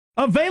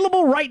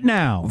Available right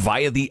now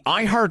via the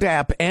iHeart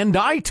app and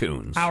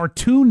iTunes. Our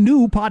 2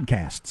 new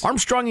podcasts.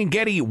 Armstrong and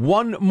Getty,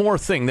 One More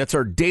Thing. That's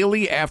our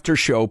daily after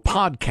show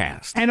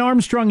podcast. And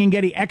Armstrong and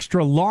Getty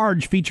Extra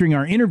Large, featuring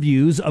our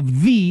interviews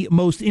of the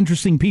most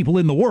interesting people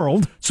in the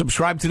world.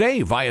 Subscribe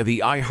today via the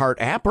iHeart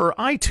app or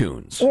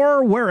iTunes.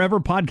 Or wherever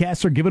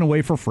podcasts are given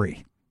away for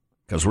free.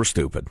 Because we're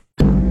stupid.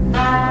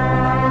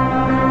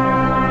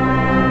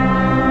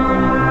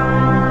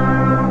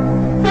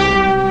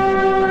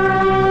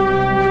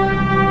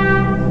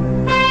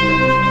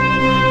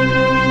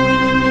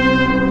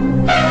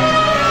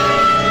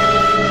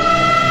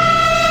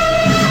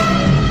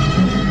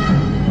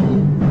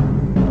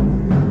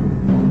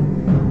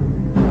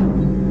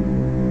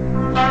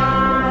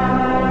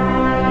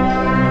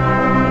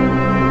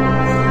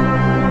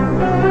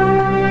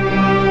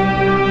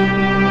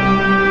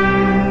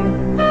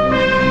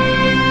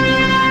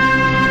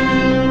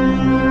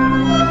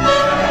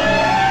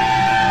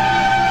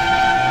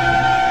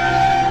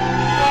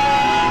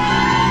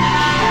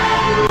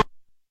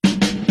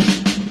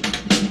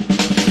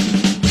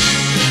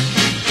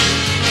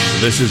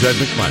 This is Ed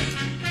McMahon.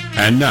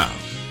 And now,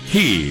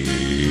 here's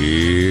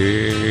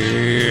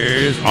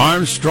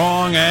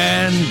Armstrong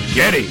and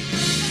Getty.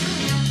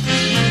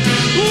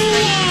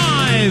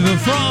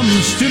 Live from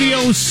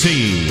Studio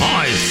C.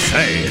 I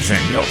say,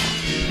 senor.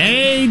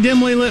 A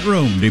dimly lit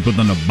room deep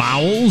within the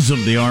bowels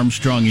of the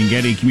Armstrong and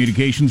Getty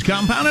Communications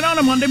compound. And on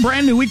a Monday,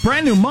 brand new week,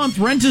 brand new month,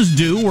 rent is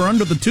due. We're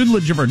under the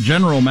tutelage of our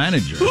general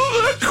manager.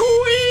 The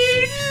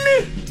Queen!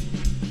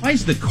 Why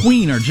is the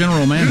Queen our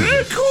general manager?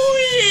 The Queen!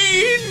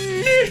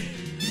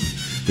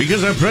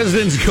 Because our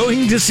president's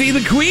going to see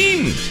the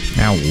Queen.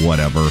 Now,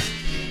 whatever.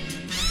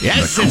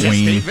 Yes, The it's a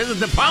Queen. state visit,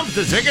 the pomp,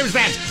 the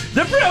circumstance,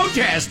 the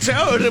protests.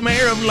 Oh, the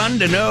mayor of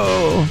London,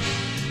 oh.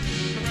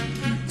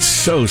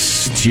 So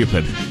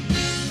stupid.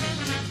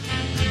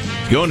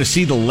 Going to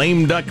see the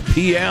lame duck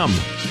PM.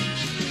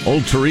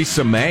 Old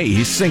Theresa May.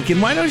 He's thinking,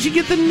 why don't you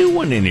get the new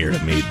one in here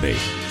to meet me?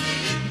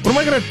 What am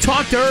I going to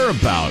talk to her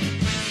about?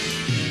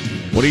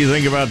 What do you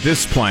think about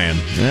this plan?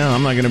 Yeah,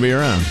 I'm not going to be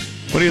around.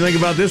 What do you think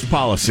about this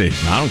policy?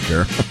 I don't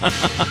care.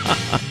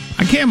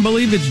 I can't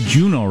believe it's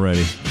June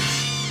already.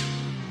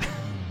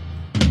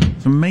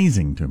 It's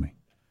amazing to me.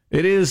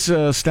 It is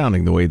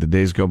astounding the way the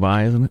days go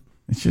by, isn't it?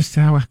 It's just,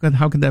 how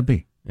could that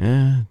be?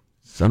 Yeah,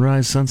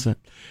 sunrise, sunset.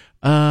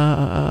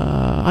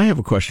 I have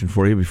a question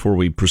for you before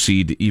we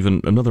proceed even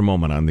another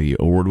moment on the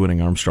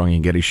award-winning Armstrong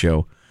and Getty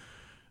show.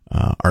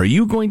 Are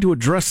you going to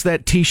address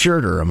that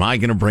T-shirt, or am I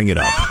going to bring it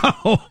up?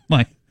 Oh,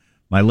 my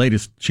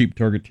latest Cheap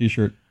Target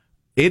T-shirt.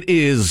 It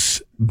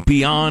is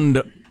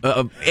beyond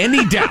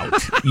any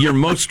doubt your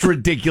most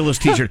ridiculous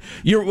T-shirt.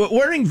 You're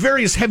wearing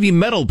various heavy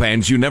metal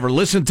bands you never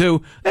listened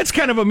to. That's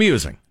kind of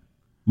amusing.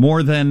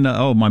 More than,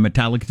 my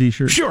Metallica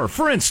T-shirt? Sure,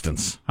 for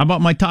instance. How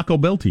about my Taco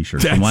Bell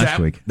T-shirt from last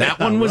week? That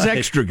one was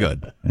extra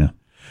good. Yeah.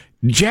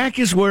 Jack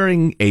is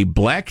wearing a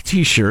black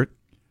T-shirt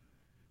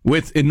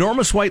with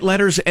enormous white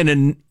letters and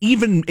an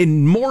even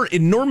more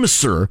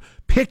enormouser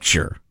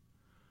picture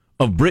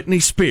of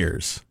Britney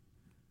Spears.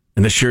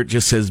 And the shirt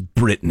just says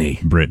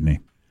Britney.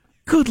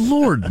 Good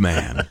Lord,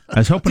 man. I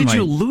was hoping Did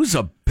you lose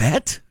a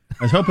bet?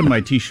 I was hoping my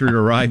T-shirt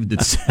arrived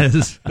that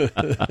says,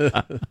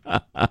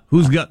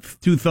 "Who's got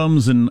 2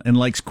 thumbs and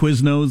likes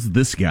Quiznos?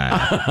 This guy."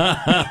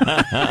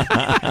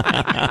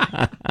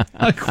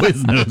 A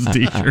Quiznos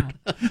T-shirt.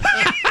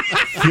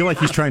 I feel like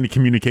he's trying to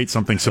communicate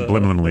something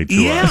subliminally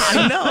to us.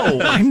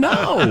 I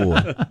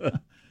know.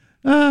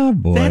 Oh,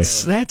 boy.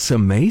 That's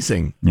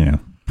amazing. Yeah.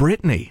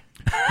 Britney.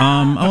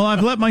 Well,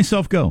 I've let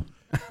myself go.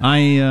 This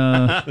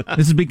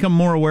has become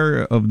more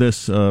aware of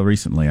this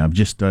recently. I've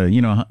just,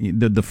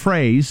 the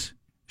phrase,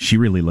 she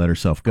really let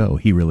herself go.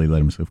 He really let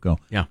himself go.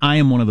 Yeah. I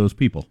am one of those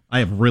people. I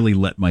have really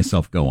let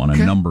myself go on a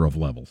number of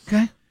levels.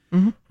 Okay.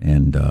 Mm-hmm.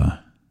 And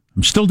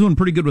I'm still doing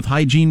pretty good with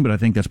hygiene, but I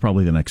think that's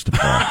probably the next to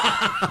fall.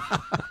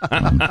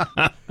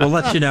 We'll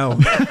let you know.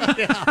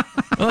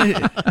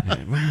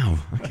 Wow.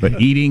 Okay. But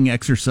eating,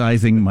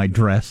 exercising, my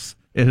dress,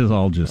 it has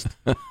all just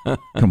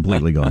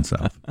completely gone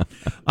south.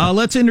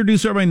 Let's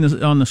introduce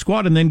everybody on the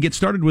squad and then get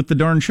started with the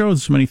darn show.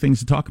 There's so many things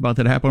to talk about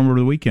that happened over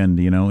the weekend.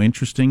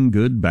 Interesting,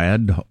 good,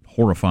 bad,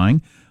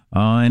 horrifying.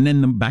 And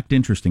then back to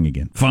interesting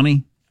again.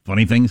 Funny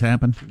things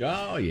happen.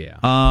 Oh,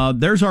 yeah.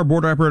 There's our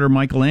board operator,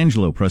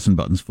 Michelangelo, pressing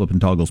buttons, flipping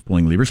toggles,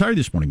 pulling levers. How are you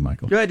this morning,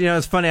 Michael? Good.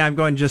 It's funny. I'm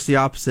going just the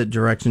opposite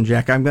direction,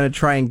 Jack. I'm going to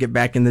try and get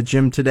back in the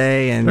gym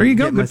today and there you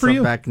go. get Good for myself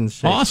you. back in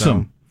shape.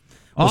 Awesome. So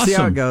we'll see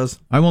how it goes.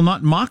 I will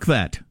not mock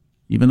that,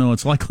 even though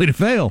it's likely to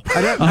fail.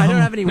 I don't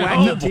have any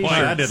wacky T-shirts. Boy,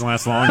 that didn't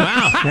last long.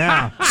 Wow.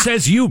 Yeah.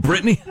 Says you,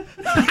 Brittany.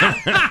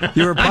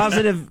 You were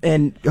positive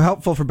and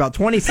helpful for about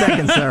 20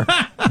 seconds there.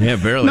 Yeah,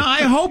 barely. No,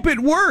 I hope it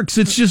works.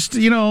 It's just,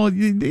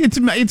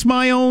 it's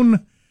my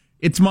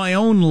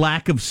own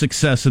lack of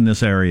success in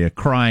this area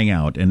crying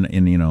out, and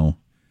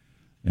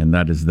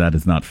that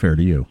is not fair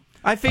to you.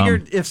 I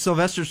figured if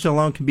Sylvester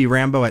Stallone can be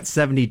Rambo at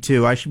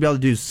 72, I should be able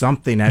to do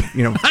something at,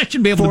 I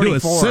should be able 44. to do a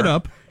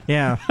sit-up.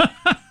 Yeah.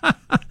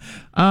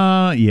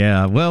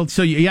 Yeah. Well,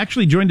 so you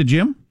actually joined a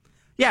gym?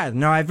 Yeah,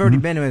 no, I've already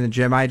been in the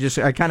gym. I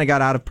kind of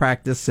got out of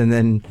practice, and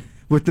then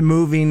with the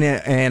moving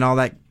and all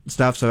that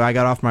stuff, so I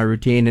got off my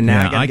routine, and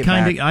now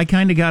I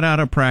kind of got out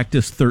of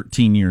practice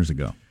 13 years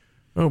ago.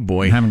 Oh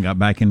boy, I haven't got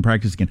back in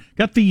practice again.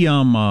 Got the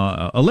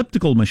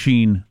elliptical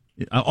machine.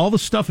 All the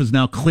stuff is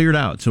now cleared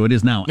out, so it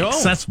is now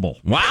accessible.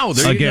 Wow,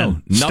 there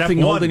again. You go. Nothing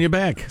holding you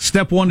back.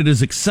 Step 1, it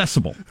is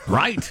accessible.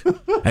 Right.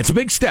 That's a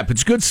big step.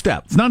 It's a good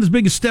step. It's not as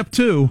big as step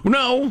 2.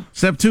 No.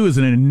 Step 2 is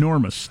an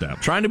enormous step.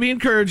 Trying to be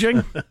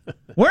encouraging.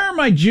 Where are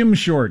my gym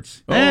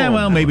shorts?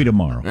 Maybe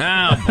tomorrow.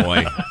 Oh,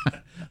 boy.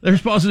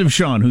 There's Positive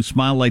Sean, whose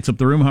smile lights up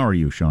the room. How are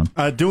you, Sean?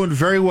 Doing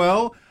very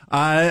well.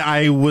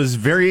 I was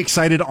very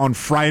excited on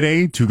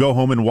Friday to go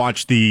home and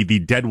watch the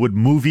Deadwood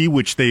movie,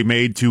 which they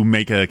made to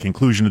make a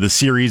conclusion of the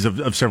series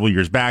of several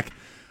years back.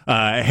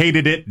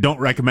 Hated it. Don't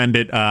recommend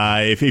it.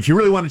 If you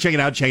really want to check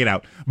it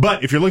out.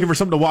 But if you're looking for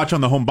something to watch on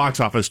the home box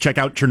office, check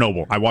out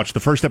Chernobyl. I watched the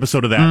first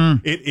episode of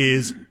that. It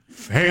is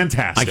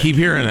fantastic. I keep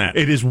hearing that.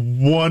 It is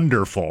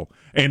wonderful.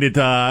 And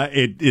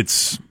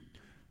it's...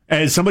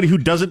 As somebody who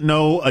doesn't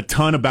know a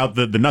ton about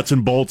the nuts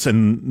and bolts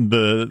and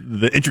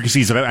the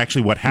intricacies of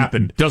actually what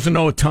happened. Doesn't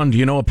know a ton. Do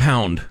you know a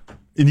pound?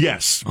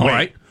 Yes. All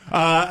right.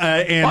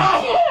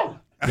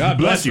 God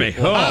bless you. Me.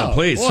 Oh,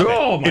 please.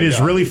 Oh, it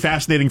is really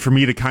fascinating for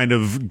me to kind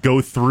of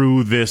go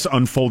through this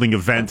unfolding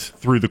event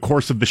through the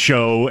course of the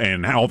show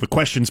and all the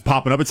questions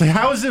popping up. It's like,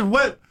 how is it?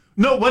 What?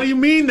 No, what do you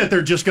mean that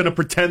they're just going to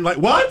pretend like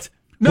what?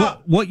 No.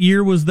 What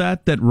year was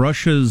that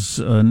Russia's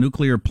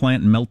nuclear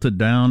plant melted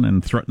down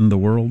and threatened the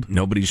world?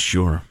 Nobody's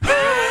sure.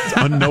 It's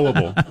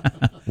unknowable.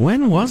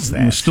 When was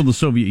that? It was still the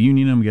Soviet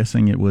Union. I'm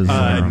guessing it was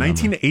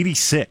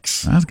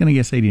 1986. I was going to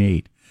guess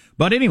 88.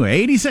 But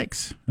anyway,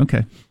 86.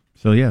 Okay.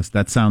 So, yes,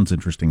 that sounds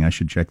interesting. I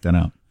should check that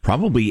out.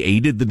 Probably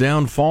aided the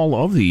downfall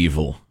of the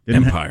evil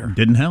empire.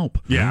 Didn't help.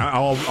 Yeah,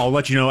 I'll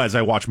let you know as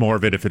I watch more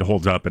of it if it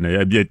holds up, and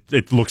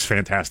it looks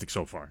fantastic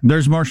so far.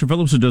 There's Marshall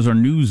Phillips, who does our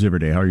news every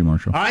day. How are you,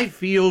 Marshall? I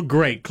feel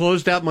great.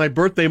 Closed out my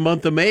birthday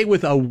month of May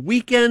with a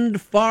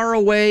weekend far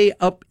away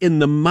up in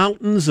the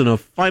mountains and a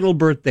final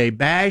birthday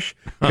bash,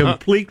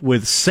 complete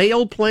with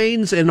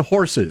sailplanes and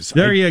horses.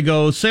 There you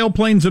go,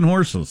 sailplanes and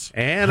horses.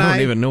 And I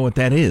don't even know what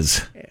that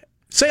is.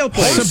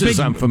 Sailplanes. Horses,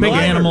 I'm familiar.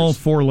 Big animal,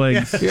 4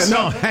 legs. Yeah,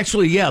 no,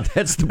 actually,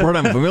 that's the part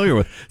I'm familiar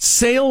with.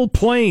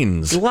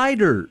 Sailplanes.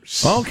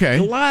 Gliders.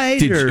 Okay.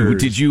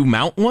 Gliders. Did you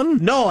mount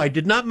one? No, I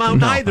did not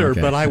mount either,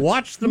 but I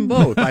watched them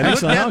both. I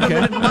looked at them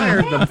and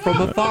admired them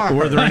from afar.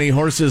 Were there any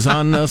horses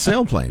on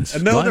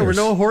sailplanes? No, Gliders. There were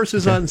no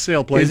horses on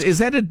sailplanes. Is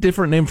that a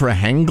different name for a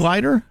hang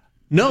glider?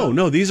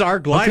 No, these are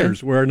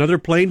gliders where another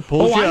plane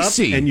pulls you up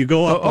and you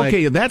go up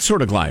that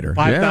sort of glider.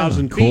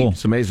 5,000 feet. Cool.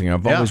 It's amazing.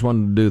 I've always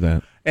wanted to do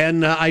that.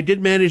 And I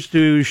did manage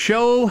to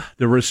show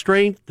the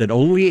restraint that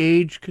only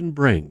age can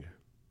bring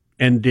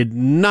and did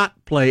not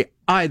play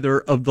either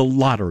of the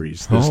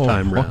lotteries this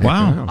time around.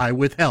 Wow. I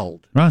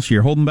withheld. Ross,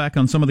 you're holding back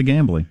on some of the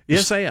gambling.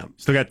 Yes, I am.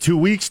 Still got 2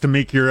 weeks to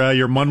make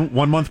your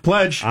 1 month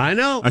pledge. I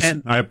know.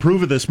 I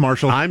approve of this,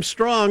 Marshall. I'm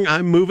strong.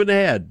 I'm moving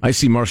ahead. I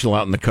see Marshall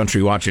out in the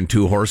country watching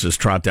 2 horses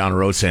trot down a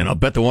road saying, I'll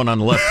bet the one on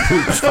the left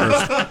poops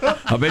first.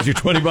 I'll bet you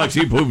 $20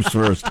 he poops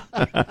first.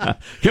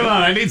 Come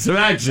on, I need some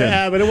action.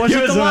 Yeah, but it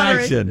wasn't the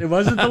lottery. Action. It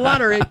wasn't the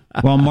lottery.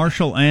 While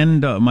Marshall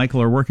and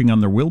Michael are working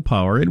on their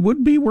willpower, it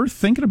would be worth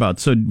thinking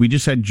about. So we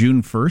just had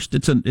June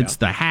 1st. It's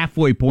the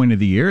halfway point of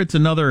the year. It's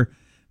another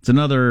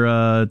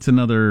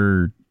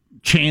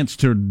chance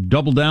to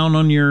double down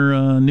on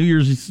your New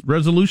Year's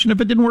resolution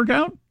if it didn't work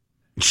out.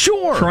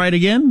 Sure. Try it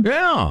again.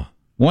 Yeah.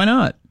 Why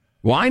not?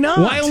 Why not?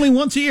 Why only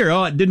once a year?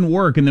 Oh, it didn't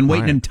work, and then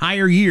wait an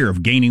entire year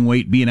of gaining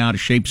weight, being out of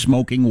shape,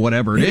 smoking,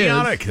 whatever it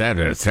Idiotic. is. That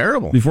is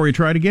terrible. Before you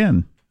try it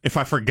again. If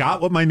I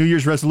forgot what my New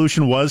Year's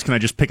resolution was, can I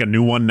just pick a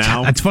new one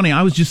now? That's funny.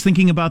 I was just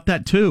thinking about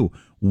that too.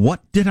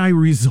 What did I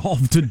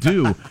resolve to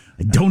do?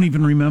 I don't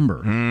even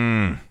remember.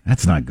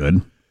 That's not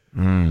good.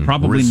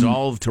 Probably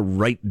resolve to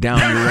write down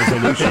your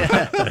resolution.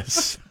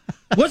 Yes.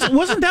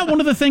 Wasn't that one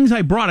of the things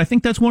I brought? I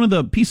think that's one of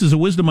the pieces of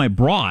wisdom I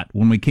brought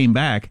when we came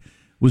back,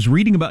 was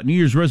reading about New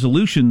Year's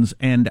resolutions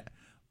and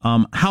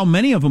how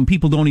many of them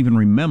people don't even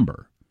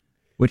remember,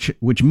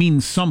 which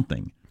means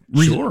something.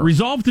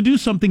 Resolve to do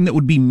something that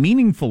would be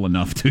meaningful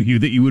enough to you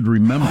that you would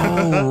remember.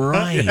 Oh,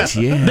 right,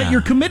 yeah. That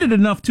you're committed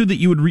enough to that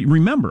you would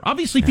remember.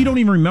 Obviously, if you don't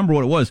even remember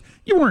what it was,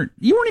 you weren't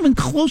even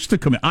close to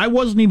committed. I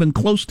wasn't even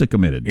close to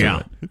committed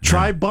to it.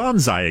 Try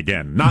bonsai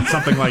again, not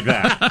something like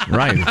that.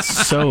 Right.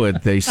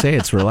 They say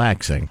it's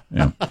relaxing.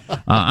 Yeah.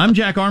 I'm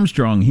Jack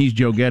Armstrong. He's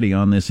Joe Getty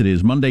on this. It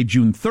is Monday,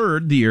 June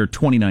 3rd, the year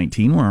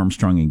 2019. We're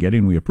Armstrong and Getty,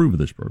 and we approve of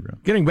this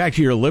program. Getting back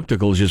to your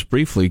ellipticals just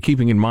briefly,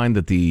 keeping in mind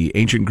that the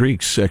ancient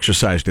Greeks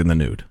exercised in the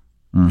nude.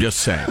 Just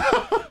saying.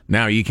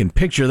 Now, you can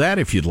picture that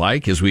if you'd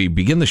like as we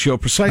begin the show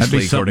precisely That'd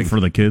be something for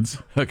the kids.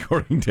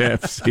 According to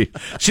FC.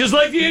 Just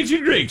like the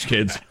ancient Greeks,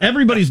 kids.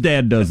 Everybody's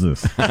dad does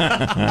this. All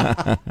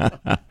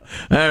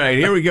right,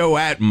 here we go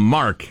at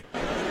Mark.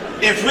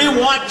 If we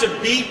want to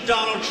beat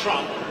Donald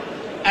Trump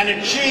and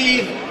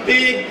achieve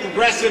big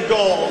progressive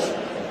goals,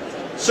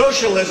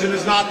 socialism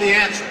is not the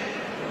answer.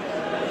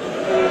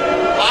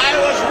 I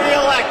was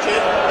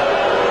reelected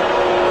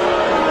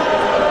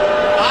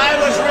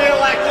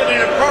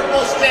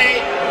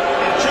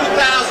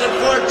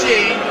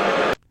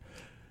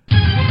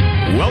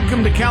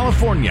Welcome to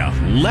California.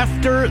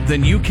 Lefter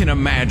than you can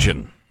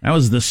imagine. That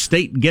was the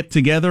state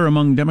get-together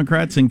among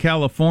Democrats in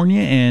California,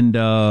 and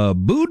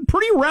booed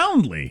pretty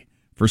roundly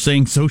for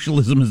saying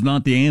socialism is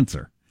not the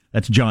answer.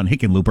 That's John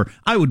Hickenlooper.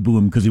 I would boo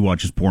him because he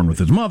watches porn with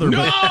his mother.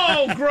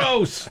 No,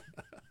 gross.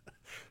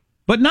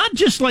 But not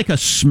just like a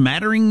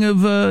smattering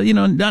of,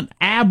 not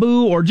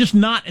Abu or just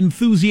not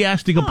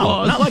enthusiastic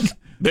applause. Not like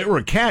there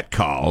were cat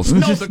calls.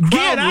 No, the crowd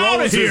get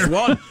out of here.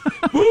 One.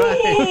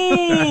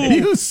 Boo!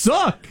 You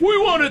suck. We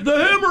wanted the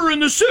hammer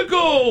and the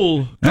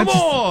sickle. Come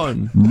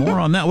on. More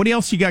on that. What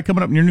else you got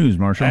coming up in your news,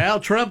 Marshall? Al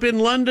Trump in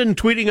London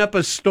tweeting up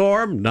a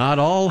storm. Not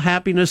all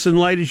happiness and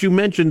light, as you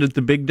mentioned, at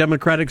the big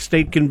Democratic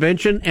State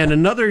Convention. And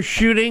another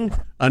shooting.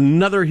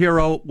 Another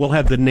hero will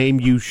have the name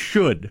you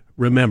should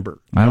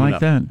remember. I like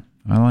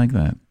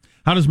that.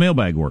 How does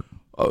mailbag work?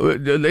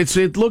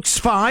 It looks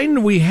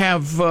fine. We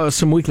have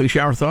some weekly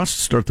shower thoughts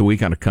to start the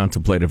week on a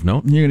contemplative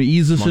note. You're going to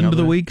ease us into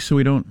the week so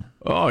we don't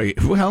pull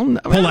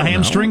a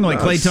hamstring like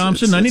Klay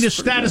Thompson? I need a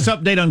status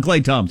update on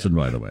Klay Thompson,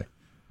 by the way,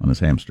 on his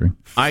hamstring.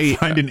 I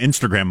find an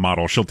Instagram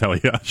model. She'll tell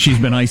you. She's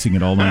been icing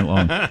it all night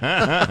long.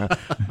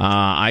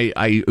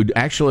 I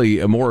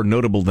actually, more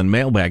notable than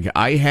mailbag,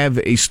 I have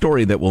a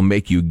story that will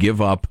make you give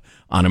up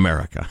on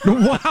America.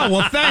 Wow,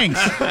 well, thanks.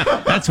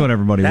 That's what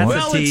everybody wants.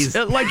 Well, it's,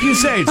 like you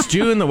say, it's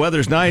June, the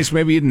weather's nice.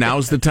 Maybe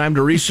now's the time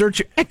to research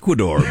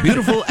Ecuador.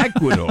 Beautiful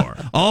Ecuador.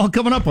 All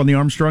coming up on the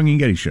Armstrong and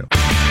Getty Show.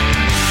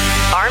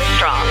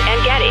 Armstrong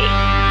and Getty.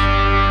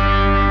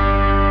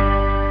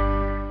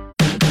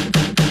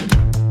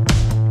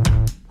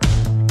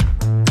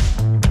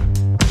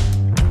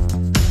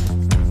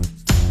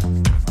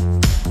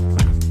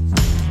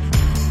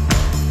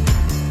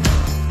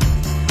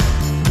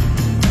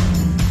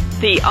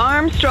 The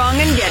Armstrong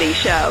and Getty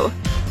Show.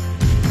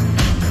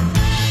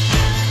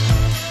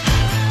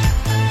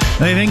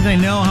 They think they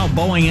know how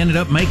Boeing ended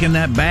up making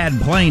that bad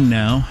plane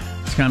now.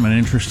 It's kind of an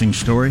interesting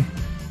story.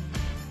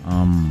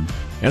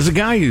 As a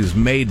guy who's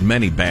made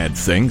many bad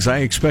things, I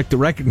expect to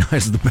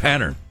recognize the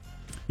pattern.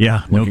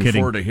 Yeah, no Looking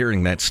kidding. forward to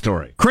hearing that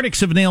story.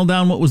 Critics have nailed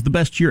down what was the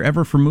best year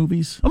ever for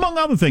movies, among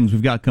other things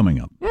we've got coming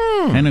up.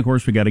 And, of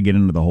course, we got to get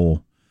into the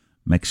whole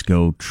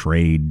Mexico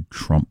trade,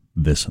 Trump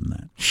this and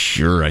that.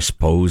 Sure, I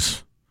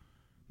suppose.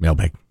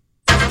 Mailbag.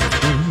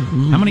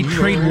 How many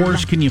trade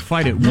wars can you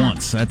fight at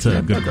once? That's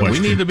a good question. We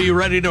need to be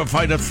ready to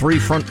fight a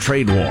three-front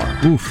trade war.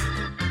 Oof.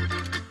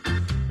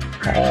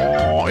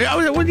 Oh, yeah,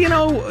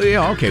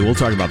 well, okay, we'll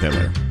talk about that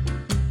later.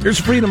 Here's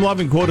a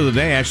freedom-loving quote of the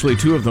day, actually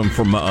two of them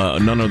from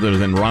none other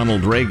than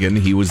Ronald Reagan.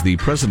 He was the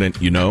president,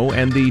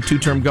 and the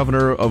two-term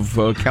governor of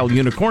Cal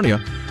Unicornia,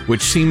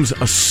 which seems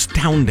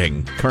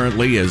astounding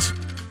currently as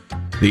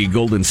the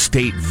Golden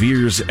State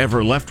veers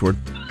ever leftward.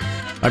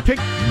 I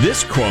picked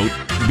this quote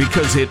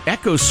because it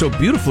echoes so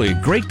beautifully a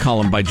great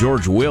column by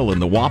George Will in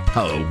the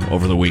WAPO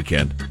over the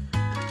weekend.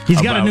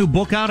 He's got a new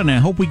book out, and I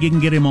hope we can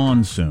get him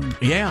on soon.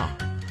 Yeah.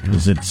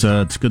 Because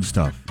it's good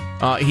stuff.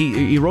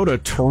 He wrote a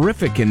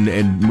terrific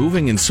and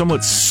moving and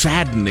somewhat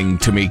saddening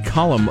to me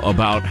column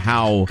about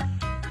how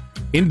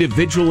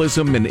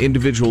individualism and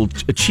individual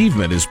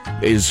achievement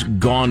is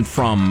gone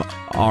from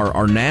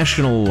our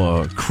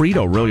national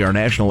credo, really our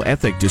national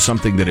ethic, to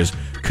something that is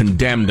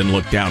condemned and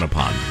looked down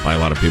upon by a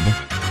lot of people.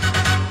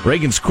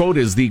 Reagan's quote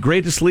is, "The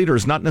greatest leader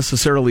is not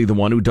necessarily the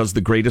one who does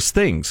the greatest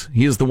things.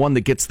 He is the one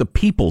that gets the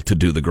people to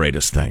do the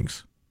greatest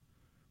things,"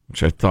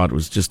 which I thought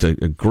was just a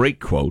great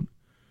quote.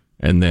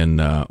 And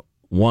then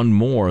one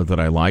more that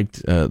I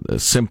liked,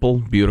 simple,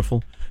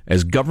 beautiful.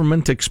 "As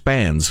government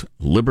expands,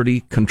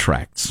 liberty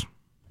contracts."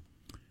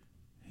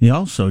 He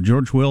also,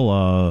 George Will,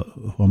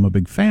 who I'm a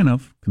big fan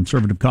of,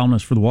 conservative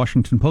columnist for the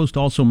Washington Post,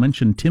 also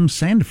mentioned Tim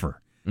Sandefur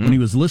when he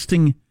was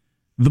listing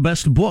the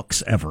best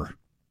books ever.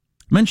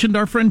 Mentioned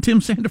our friend Tim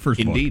Sandefur's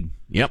book. Indeed.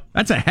 Yep.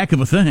 That's a heck of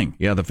a thing.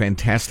 Yeah, the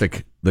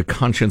fantastic The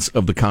Conscience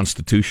of the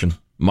Constitution.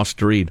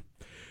 Must read.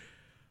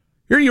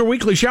 Here are your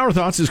weekly shower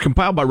thoughts is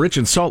compiled by Rich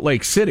in Salt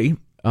Lake City.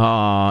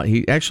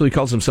 He actually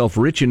calls himself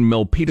Rich in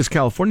Milpitas,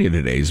 California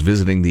today. He's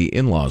visiting the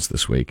in-laws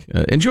this week.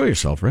 Enjoy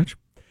yourself, Rich.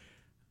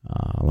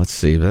 Let's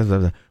see.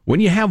 When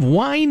you have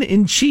wine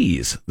and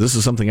cheese, this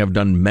is something I've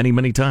done many,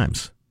 many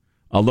times.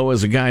 Although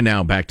as a guy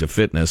now back to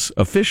fitness,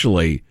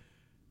 officially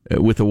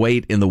with a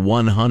weight in the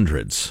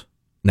 100s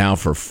now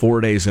for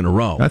 4 days in a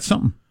row. That's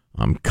something.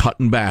 I'm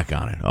cutting back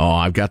on it. Oh,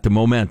 I've got the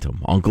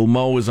momentum. Uncle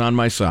Mo is on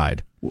my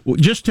side.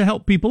 Just to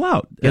help people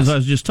out, as I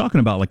was just talking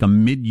about, like a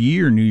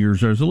mid-year New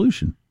Year's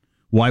resolution.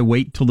 Why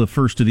wait till the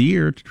first of the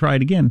year to try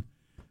it again?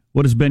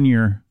 What has been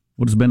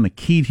the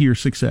key to your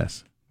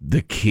success?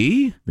 The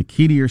key? The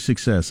key to your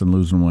success in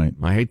losing weight.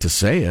 I hate to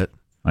say it.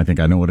 I think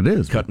I know what it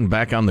is. Cutting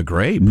back on the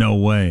grape. No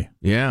way.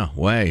 Yeah,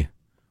 way.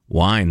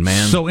 Wine,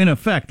 man. So, in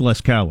effect,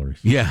 less calories.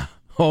 Yeah.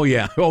 Oh,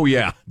 yeah.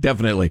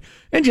 Definitely.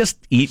 And just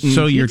eating.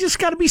 So you just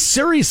got to be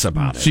serious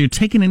about it. So, you're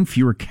taking in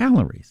fewer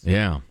calories.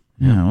 Yeah.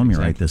 Yeah, let me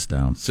write this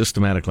down.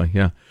 Systematically,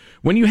 yeah.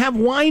 When you have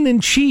wine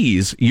and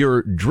cheese,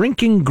 you're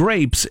drinking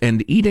grapes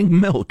and eating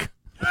milk.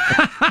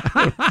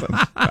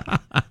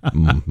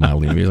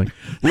 Mildly amusing.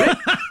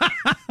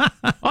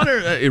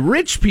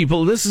 Rich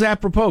people, this is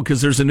apropos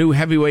because there's a new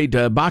heavyweight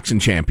boxing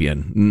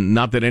champion.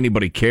 Not that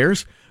anybody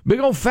cares. Big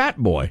old fat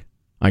boy,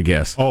 I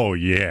guess. Oh,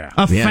 yeah.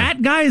 A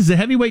fat guy is the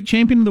heavyweight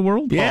champion of the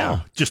world?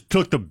 Yeah. Oh, just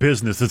took the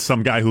business as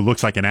some guy who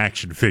looks like an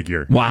action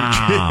figure.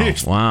 Wow.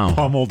 Just Wow.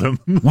 pummeled him.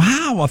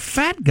 Wow, a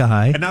fat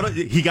guy. And now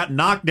he got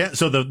knocked down.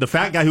 So the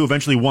fat guy who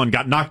eventually won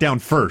got knocked down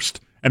first.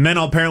 And then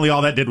apparently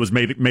all that did was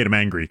made him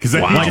angry.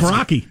 Like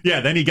Rocky. Yeah,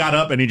 then he got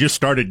up and he just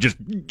started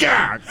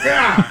gah.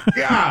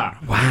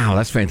 Wow,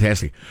 that's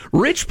fantastic.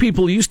 Rich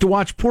people used to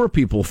watch poor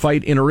people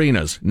fight in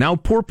arenas. Now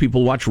poor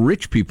people watch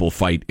rich people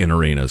fight in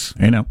arenas.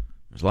 I know.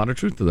 There's a lot of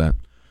truth to that.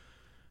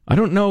 I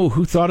don't know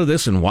who thought of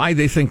this and why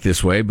they think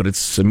this way, but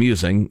it's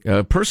amusing.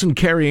 A person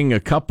carrying a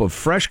cup of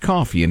fresh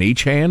coffee in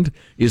each hand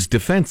is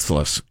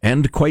defenseless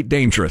and quite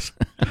dangerous.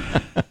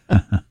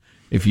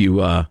 If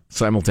you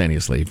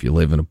simultaneously, if you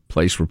live in a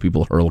place where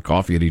people hurl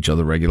coffee at each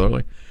other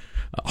regularly.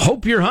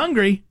 Hope you're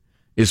hungry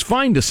is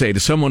fine to say to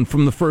someone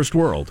from the first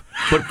world,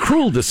 but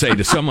cruel to say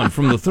to someone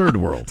from the third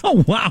world.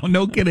 Oh, wow,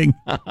 no kidding.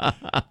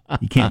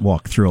 You can't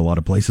walk through a lot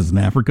of places in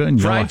Africa. And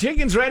Fried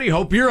chicken's ready.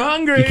 Hope you're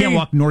hungry. You can't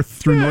walk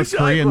through North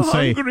Korea and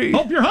say, hungry.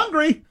 hope you're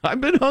hungry.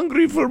 I've been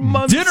hungry for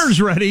months.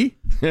 Dinner's ready.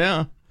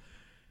 Yeah.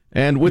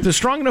 And with a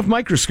strong enough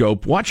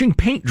microscope, watching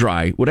paint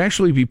dry would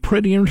actually be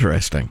pretty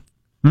interesting.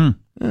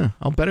 Yeah,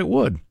 I'll bet it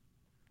would.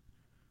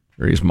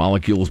 Various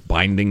molecules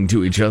binding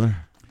to each other.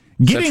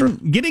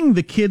 Getting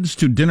the kids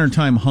to dinner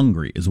time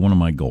hungry is one of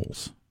my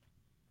goals.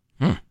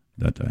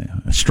 That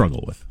I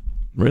struggle with.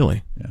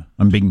 Really? Yeah,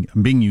 I'm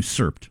being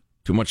usurped.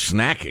 Too much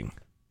snacking.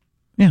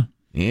 Yeah,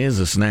 he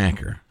is a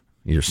snacker.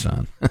 Your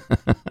son.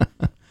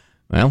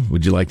 Well,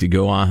 would you like to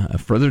go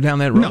further down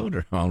that road? No.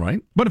 Or, all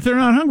right. But if they're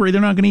not hungry, they're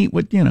not going to eat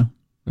what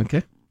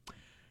Okay.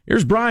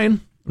 Here's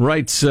Brian.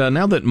 Writes,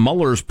 now that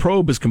Mueller's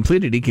probe is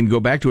completed, he can go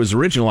back to his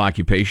original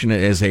occupation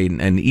as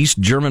an East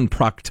German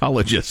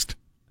proctologist.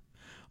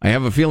 I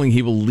have a feeling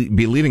he will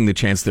be leading the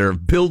chance there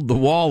of build the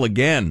wall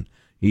again.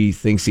 He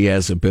thinks he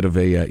has a bit of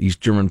a East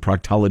German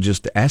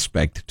proctologist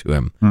aspect to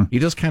him. He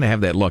does kind of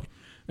have that look.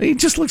 He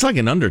just looks like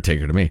an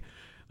undertaker to me.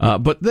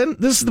 But then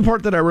this is the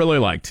part that I really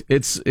liked.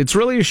 It's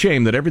really a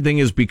shame that everything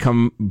has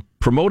become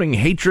promoting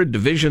hatred,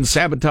 division,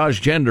 sabotage,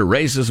 gender,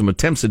 racism,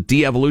 attempts at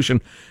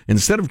de-evolution,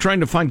 instead of trying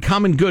to find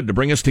common good to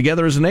bring us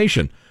together as a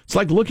nation. It's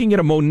like looking at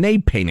a Monet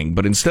painting,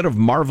 but instead of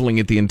marveling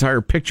at the entire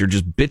picture,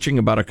 just bitching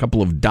about a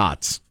couple of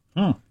dots.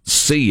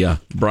 See ya,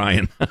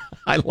 Brian.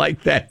 I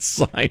like that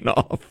sign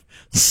off.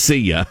 See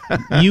ya.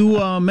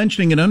 You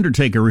mentioning an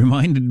undertaker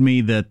reminded me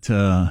that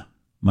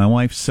my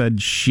wife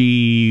said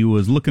she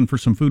was looking for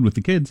some food with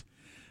the kids.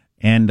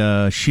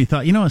 And she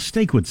thought, a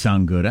steak would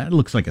sound good. It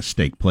looks like a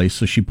steak place.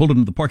 So she pulled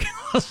into the parking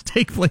lot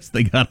steak place.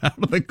 They got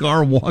out of the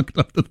car, walked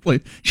up to the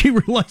place. She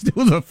realized it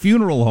was a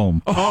funeral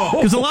home.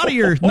 Because a lot of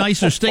your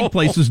nicer steak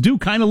places do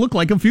kind of look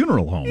like a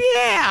funeral home.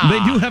 Yeah.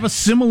 They do have a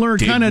similar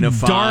kind of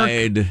dark,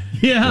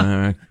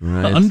 right.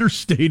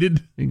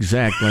 understated.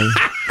 Exactly.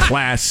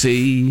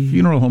 Classy.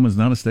 Funeral home is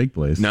not a steak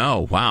place.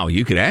 No. Wow.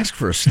 You could ask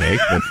for a steak,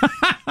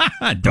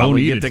 but don't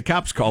eat get it. the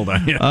cops called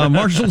on you.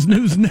 Marshall's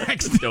News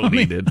next. Don't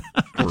eat it.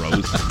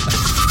 Gross.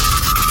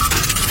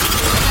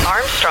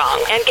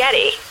 Armstrong and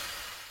Getty.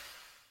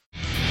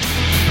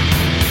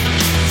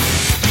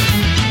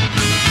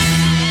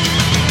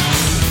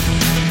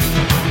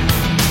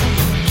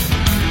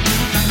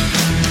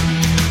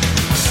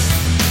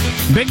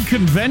 Big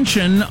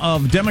convention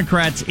of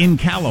Democrats in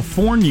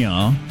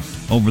California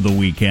over the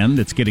weekend.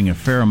 It's getting a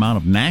fair amount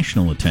of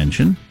national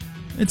attention.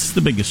 It's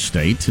the biggest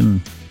state,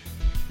 and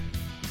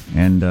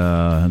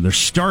they're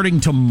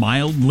starting to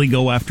mildly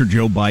go after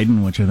Joe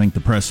Biden, which I think the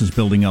press is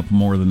building up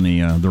more than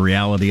the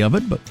reality of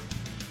it. But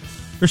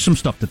there's some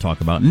stuff to talk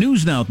about.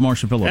 News now with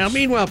Marshall Phillips. Now,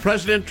 meanwhile,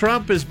 President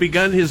Trump has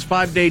begun his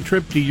 5-day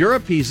trip to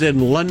Europe. He's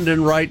in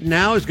London right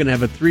now. He's going to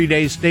have a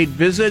 3-day state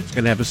visit. He's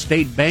going to have a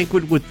state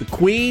banquet with the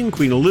Queen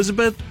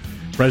Elizabeth.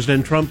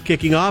 President Trump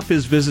kicking off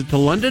his visit to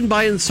London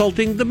by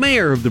insulting the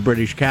mayor of the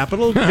British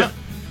capital.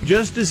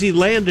 Just as he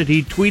landed,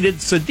 he tweeted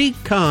Sadiq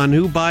Khan,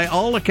 who by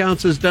all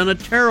accounts has done a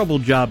terrible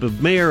job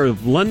of mayor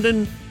of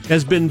London,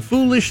 has been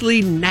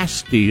foolishly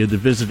nasty to the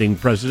visiting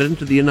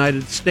president of the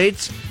United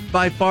States,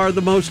 by far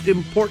the most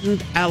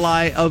important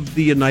ally of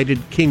the United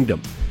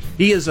Kingdom.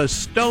 He is a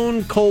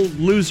stone-cold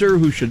loser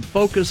who should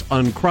focus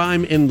on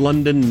crime in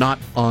London, not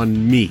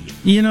on me.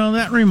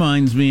 That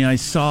reminds me, I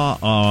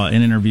saw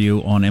an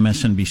interview on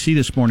MSNBC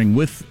this morning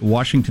with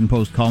Washington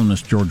Post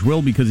columnist George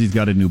Will, because he's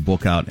got a new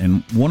book out.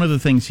 And one of the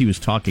things he was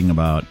talking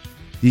about,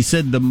 he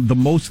said the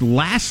most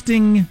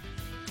lasting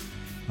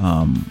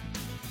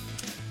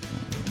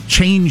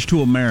change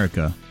to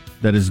America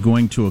that is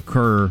going to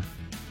occur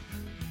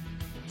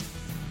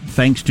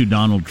thanks to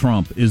Donald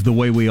Trump is the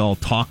way we all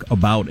talk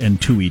about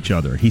and to each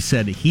other. He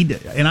said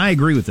and I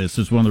agree with this.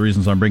 This is one of the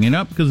reasons I'm bringing it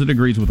up, because it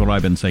agrees with what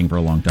I've been saying for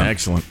a long time.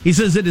 Excellent. He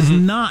says it is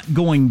not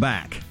going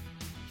back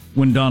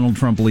when Donald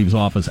Trump leaves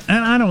office,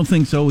 and I don't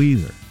think so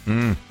either.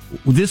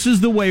 This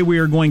is the way we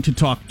are going to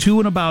talk to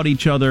and about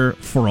each other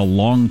for a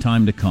long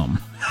time to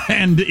come,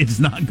 and it's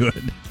not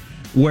good.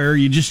 where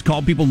you just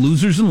call people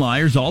losers and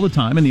liars all the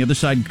time, and the other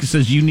side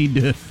says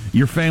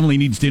your family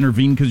needs to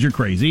intervene because you're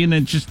crazy, and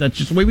that's just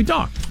the way we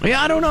talk.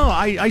 Yeah, I don't know.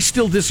 I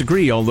still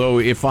disagree, although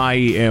if I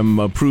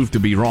am proved to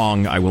be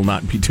wrong, I will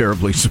not be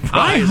terribly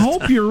surprised. I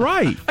hope you're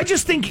right. I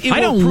just think it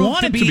will prove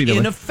to be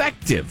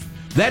ineffective.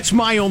 That's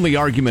my only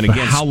argument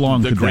against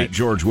the great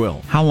George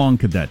Will. How long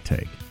could that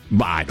take?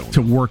 I don't know.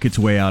 To work its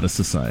way out of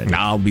society.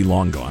 I'll be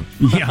long gone.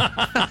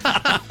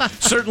 Yeah.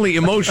 Certainly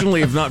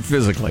emotionally, if not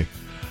physically.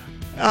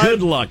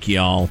 Good luck,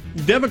 y'all.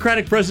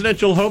 Democratic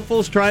presidential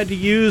hopefuls tried to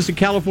use the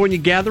California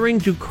gathering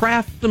to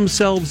craft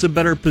themselves a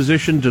better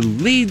position to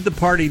lead the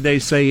party, they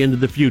say, into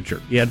the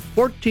future. You had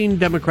 14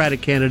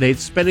 Democratic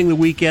candidates spending the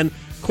weekend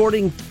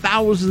courting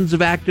thousands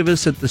of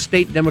activists at the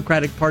state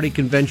Democratic Party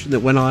convention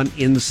that went on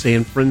in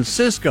San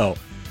Francisco.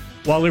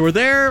 While they were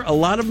there, a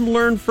lot of them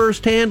learned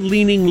firsthand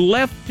leaning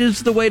left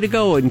is the way to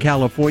go in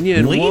California.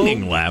 And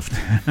leaning left?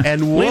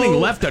 And leaning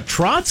left to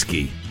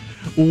Trotsky?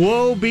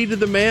 Woe be to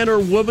the man or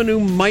woman who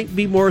might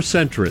be more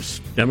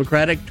centrist.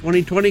 Democratic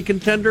 2020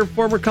 contender,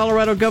 former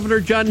Colorado Governor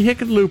John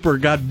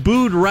Hickenlooper got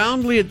booed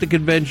roundly at the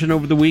convention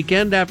over the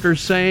weekend after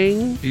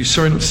saying... Are you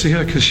sorry not to see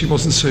her because she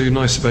wasn't so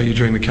nice about you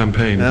during the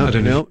campaign? No.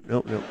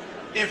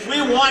 If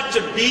we want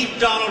to beat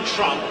Donald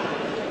Trump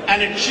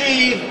and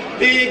achieve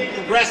big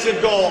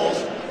progressive goals,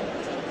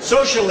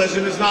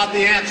 socialism is not the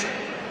answer.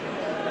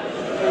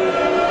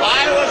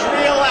 I was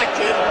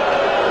reelected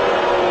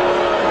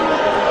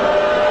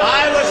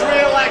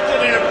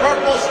in a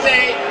purple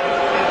state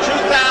in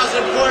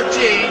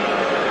 2014,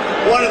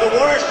 one of the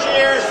worst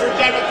years for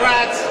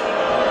Democrats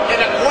in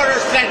a quarter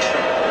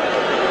century.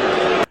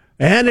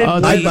 And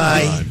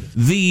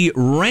the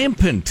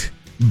rampant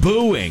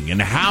booing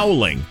and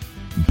howling,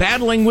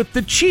 battling with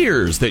the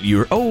cheers that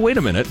you're... Oh, wait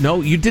a minute.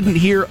 No, you didn't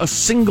hear a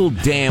single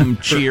damn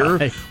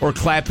cheer or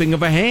clapping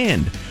of a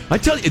hand. I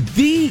tell you,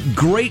 the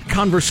great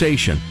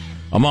conversation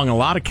among a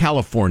lot of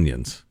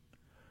Californians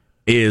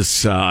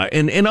is,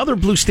 and other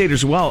blue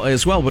staters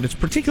as well, but it's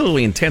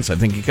particularly intense, I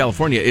think, in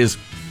California, is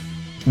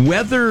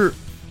whether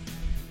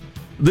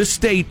this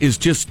state is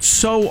just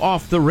so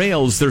off the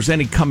rails there's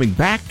any coming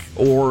back,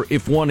 or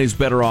if one is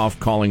better off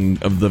calling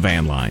of the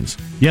van lines.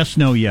 Yes,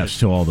 no, yes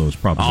to all those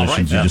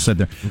propositions you just said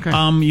there.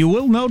 Okay. You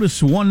will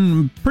notice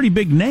one pretty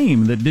big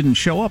name that didn't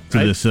show up to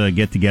this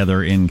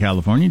get-together in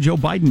California. Joe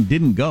Biden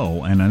didn't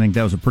go, and I think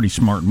that was a pretty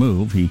smart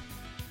move.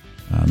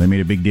 They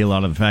made a big deal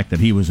out of the fact that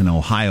he was in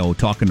Ohio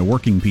talking to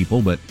working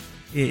people, but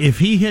if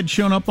he had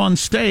shown up on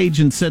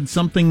stage and said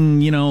something,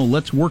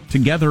 let's work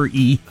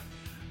together-y,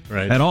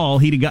 at all,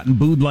 he'd have gotten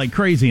booed like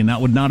crazy, and that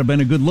would not have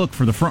been a good look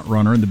for the front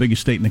runner in the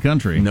biggest state in the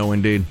country. No,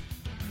 indeed.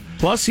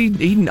 Plus,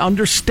 he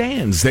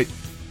understands that,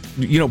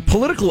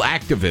 political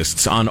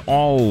activists on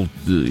all,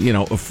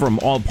 from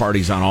all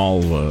parties on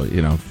all,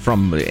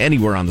 from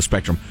anywhere on the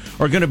spectrum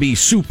are going to be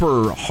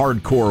super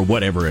hardcore,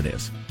 whatever it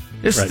is.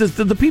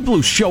 The people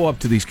who show up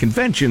to these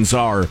conventions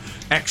are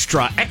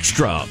extra,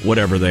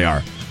 whatever they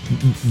are.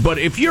 But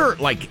if you're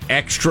like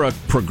extra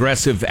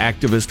progressive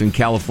activist in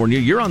California,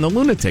 you're on the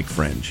lunatic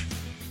fringe.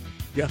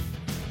 Yeah.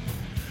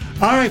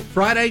 All right,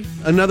 Friday,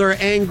 another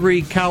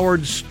angry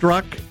coward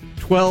struck.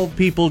 12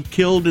 people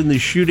killed in the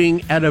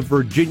shooting at a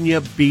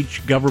Virginia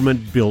Beach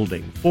government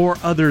building. 4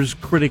 others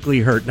critically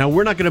hurt. Now,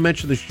 we're not going to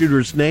mention the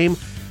shooter's name.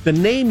 The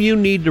name you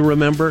need to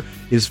remember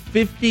is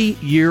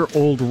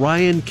 50-year-old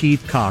Ryan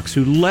Keith Cox,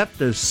 who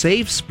left a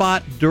safe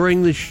spot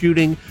during the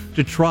shooting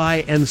to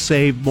try and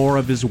save more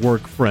of his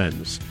work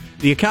friends.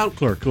 The account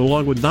clerk,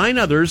 along with 9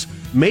 others,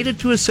 made it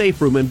to a safe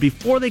room, and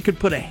before they could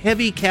put a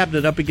heavy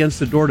cabinet up against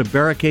the door to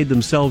barricade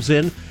themselves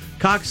in,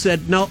 Cox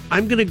said, "No,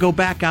 I'm going to go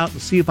back out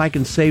and see if I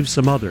can save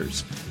some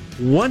others."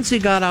 Once he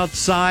got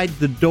outside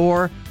the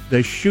door,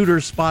 the shooter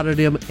spotted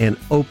him and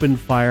opened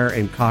fire,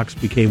 and Cox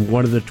became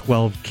one of the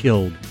 12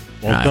 killed.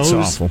 That's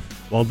awful.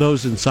 While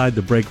those inside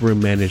the break room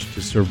managed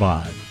to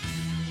survive.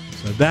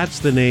 So that's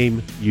the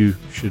name you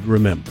should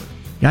remember.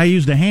 Guy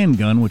used a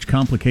handgun, which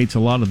complicates a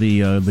lot of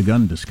the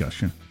gun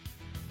discussion.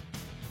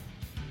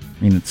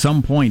 I mean, at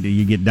some point,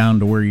 you get down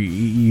to where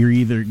you're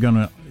either going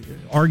to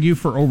argue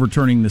for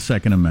overturning the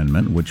Second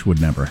Amendment, which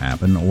would never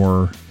happen,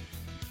 or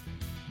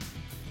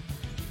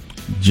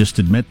just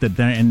admit that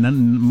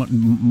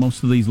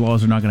most of these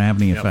laws are not going to have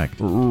any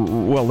effect.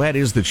 Well, that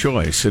is the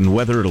choice, and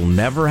whether it'll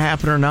never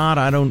happen or not,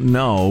 I don't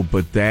know,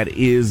 but that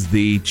is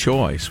the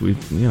choice.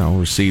 We've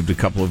received a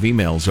couple of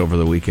emails over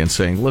the weekend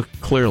saying, look,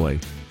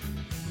 clearly,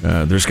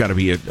 there's got to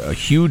be a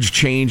huge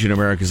change in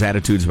America's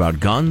attitudes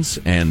about guns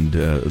and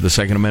the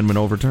Second Amendment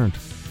overturned,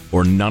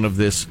 or none of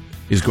this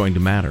is going to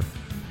matter.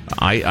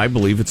 I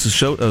believe it's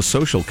a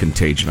social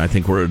contagion. I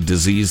think we're a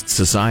diseased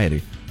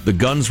society. The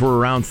guns were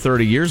around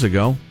 30 years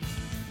ago,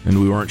 and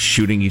we weren't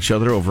shooting each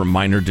other over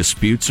minor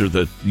disputes or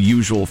the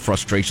usual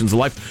frustrations of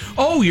life.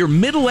 Oh, you're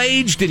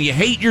middle-aged and you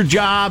hate your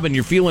job and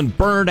you're feeling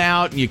burned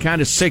out and you're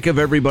kind of sick of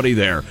everybody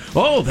there.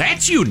 Oh,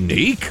 that's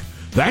unique.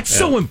 That's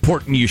so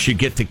important you should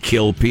get to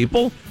kill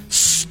people.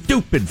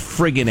 Stupid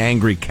friggin'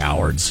 angry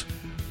cowards.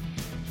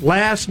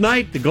 Last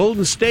night, the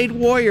Golden State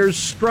Warriors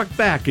struck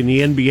back in the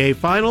NBA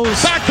Finals.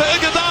 Back to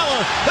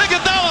Iguodala.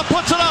 Iguodala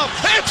puts it up.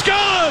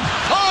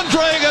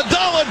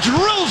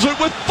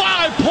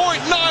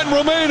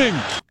 remaining.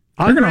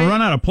 They're going to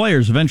run out of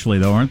players eventually,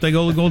 though, aren't they,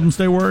 Golden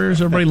State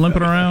Warriors? Everybody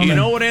limping around? You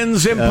know what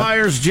ends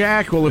empires,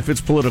 Jack? Well, if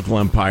it's political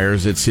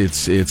empires,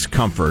 it's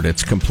comfort,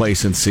 it's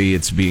complacency,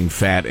 it's being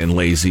fat and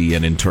lazy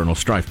and internal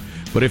strife.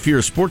 But if you're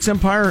a sports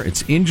empire,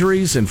 it's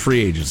injuries and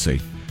free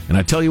agency. And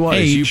I tell you what,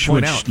 as you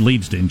point out,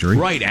 leads to injury.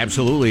 Right,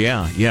 absolutely,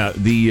 yeah.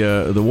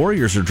 The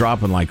Warriors are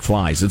dropping like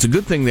flies. It's a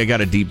good thing they got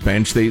a deep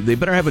bench. They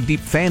better have a deep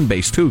fan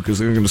base, too, because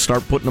they're going to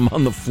start putting them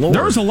on the floor.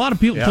 There was a lot of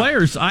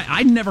players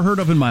I'd never heard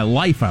of in my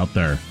life out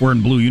there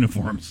wearing blue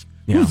uniforms.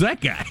 Yeah. Who's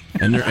that guy?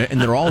 and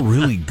they're all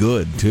really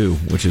good, too,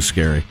 which is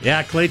scary.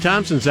 Yeah, Klay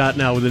Thompson's out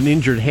now with an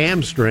injured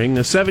hamstring.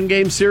 A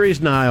 7-game series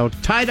now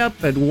tied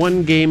up at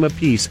 1 game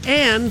apiece.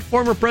 And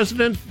former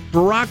President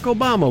Barack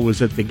Obama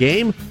was at the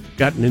game.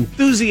 Got an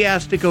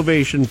enthusiastic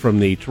ovation from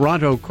the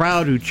Toronto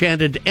crowd who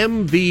chanted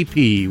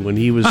MVP when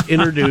he was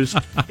introduced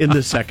in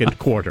the second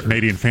quarter.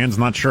 Canadian fans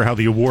not sure how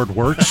the award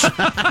works. You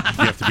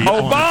have to be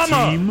Obama!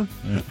 on the team.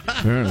 Yeah.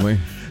 Apparently.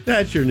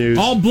 That's your news.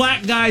 All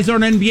black guys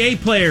aren't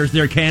NBA players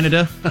there,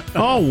 Canada.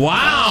 Oh,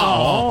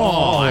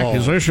 wow.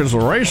 Accusations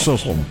of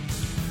racism.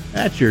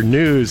 That's your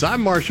news.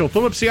 I'm Marshall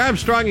Phillips, the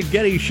Armstrong and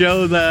Getty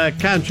Show, the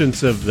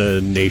conscience of the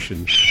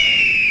nation.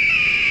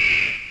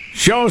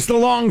 Show us the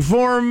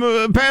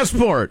long-form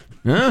passport.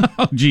 Huh?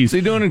 Oh, geez. What's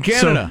he doing in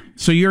Canada?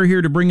 So you're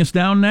here to bring us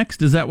down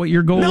next? Is that what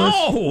your goal is?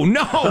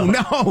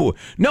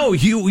 No.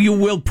 You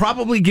will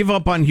probably give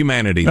up on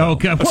humanity. Though.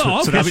 Okay.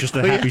 Well, so that's just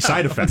a happy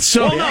side effect.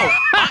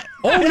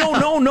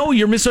 No.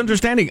 You're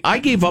misunderstanding. I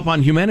gave up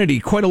on humanity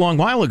quite a long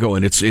while ago,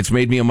 and it's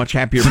made me a much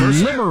happier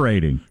person.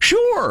 Liberating.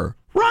 Sure.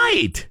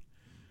 Right.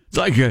 It's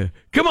like,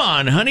 come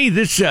on, honey,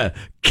 this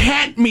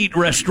cat meat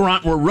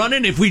restaurant we're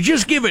running, if we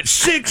just give it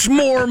 6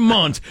 more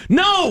months.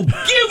 No,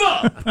 give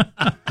up.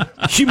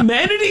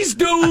 Humanity's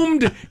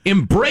doomed.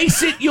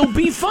 Embrace it. You'll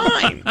be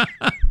fine.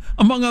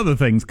 Among other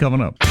things coming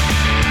up.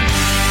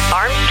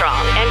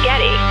 Armstrong and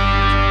Getty.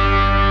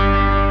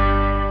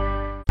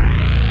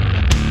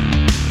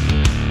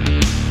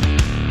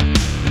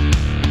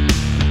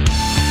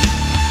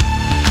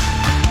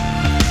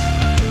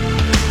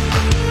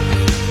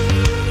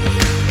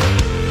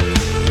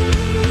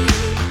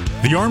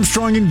 The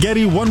Armstrong and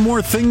Getty One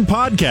More Thing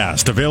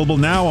podcast, available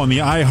now on the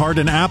iHeart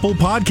and Apple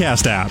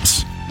podcast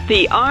apps.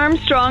 The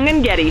Armstrong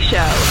and Getty Show.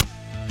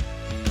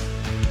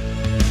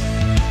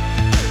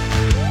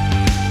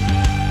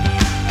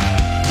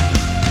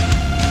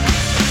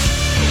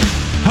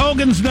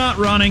 Hogan's not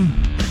running.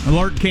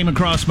 Alert came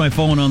across my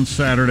phone on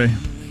Saturday.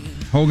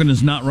 Hogan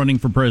is not running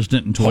for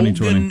president in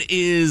 2020. Hogan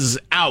is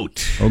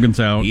out.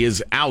 Hogan's out. He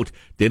is out.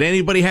 Did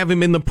anybody have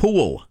him in the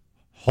pool?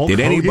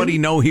 Did anybody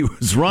know he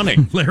was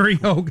running? Larry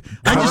Hogan.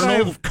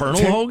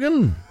 Colonel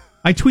Hogan?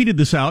 I tweeted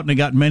this out, and I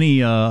got many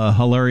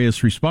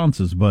hilarious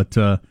responses, but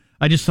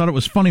I just thought it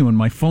was funny when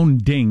my phone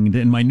dinged,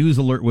 and my news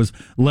alert was,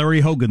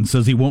 Larry Hogan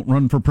says he won't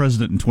run for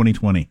president in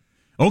 2020.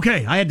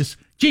 Okay, I had to...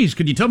 Geez,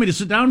 could you tell me to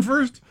sit down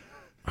first?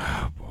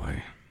 Oh,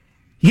 boy.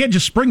 He had to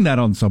spring that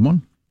on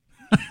someone.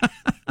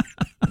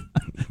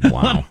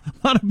 Wow.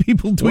 A lot of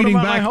people tweeting what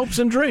about back. My hopes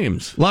and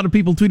dreams. A lot of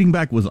people tweeting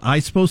back. Was I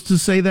supposed to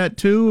say that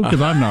too? Because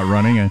I'm not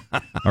running.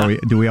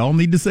 Do we all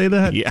need to say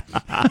that? Yeah.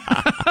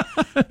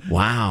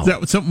 Wow. Is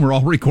that something we're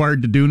all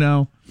required to do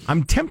now?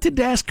 I'm tempted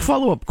to ask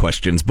follow-up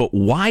questions, but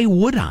why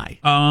would I?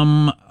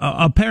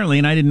 Apparently,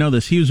 and I didn't know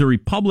this, he was a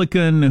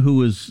Republican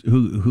who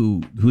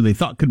they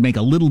thought could make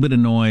a little bit of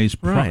noise,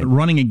 right,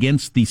 running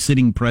against the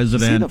sitting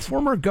president. Is he the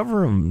former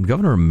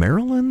governor of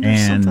Maryland or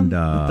something? It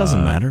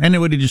doesn't matter. And it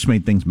would have just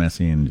made things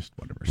messy and just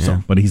whatever. Yeah.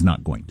 So, but he's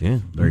not going to. Yeah.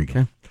 There you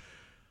go.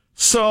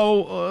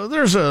 So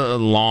there's a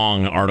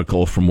long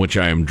article from which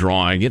I am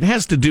drawing. It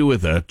has to do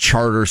with a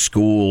charter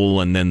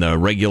school and then the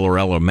regular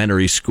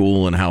elementary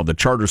school and how the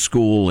charter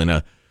school in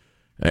a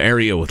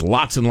area with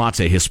lots and lots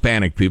of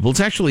Hispanic people.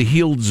 It's actually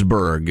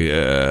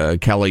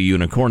Healdsburg, Cali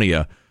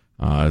Unicornia.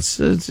 It's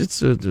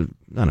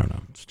I don't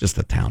know. It's just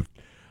a town.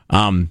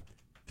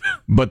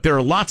 But there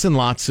are lots and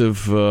lots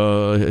of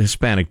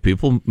Hispanic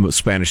people,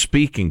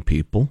 Spanish-speaking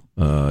people,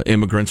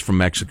 immigrants from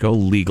Mexico,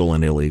 legal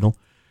and illegal.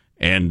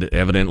 And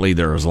evidently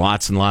there's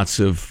lots and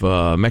lots of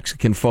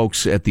Mexican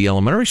folks at the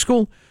elementary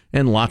school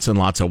and lots of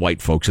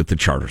white folks at the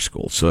charter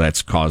school. So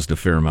that's caused a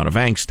fair amount of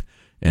angst,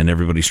 and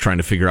everybody's trying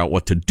to figure out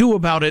what to do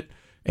about it.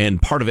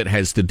 And part of it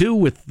has to do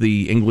with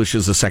the English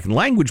as a second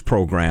language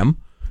program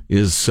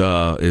is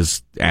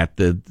at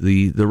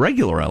the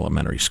regular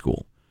elementary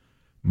school.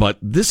 But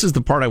this is the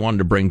part I wanted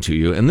to bring to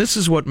you, and this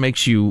is what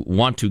makes you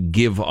want to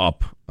give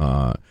up.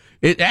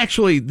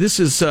 This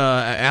is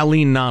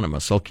Aline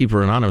Anonymous. I'll keep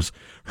her anonymous.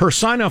 Her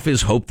sign-off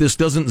is, hope this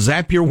doesn't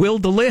zap your will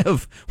to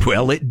live.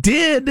 Well, it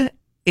did,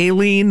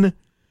 Aileen.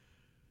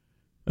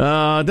 They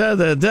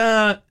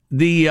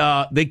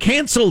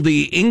canceled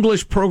the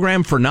English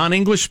program for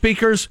non-English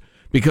speakers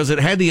because it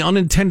had the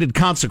unintended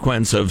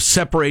consequence of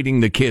separating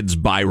the kids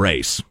by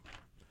race.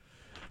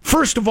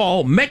 First of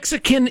all,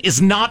 Mexican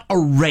is not a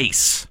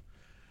race.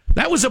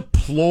 That was a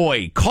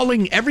ploy.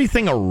 Calling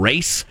everything a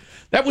race,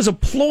 that was a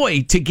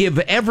ploy to give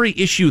every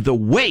issue the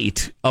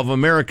weight of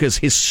America's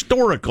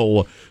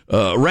historical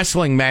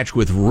wrestling match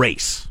with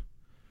race.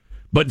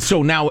 But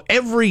so now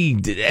every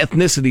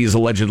ethnicity is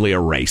allegedly a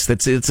race.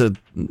 It's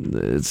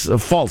a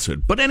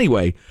falsehood. But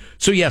anyway,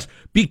 so yes,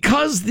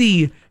 because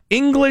the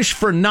English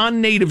for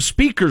non-native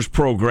speakers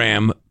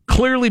program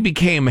clearly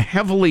became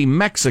heavily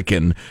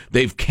Mexican,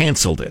 they've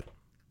canceled it.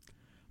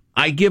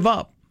 I give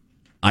up.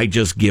 I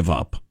just give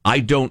up. I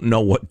don't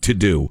know what to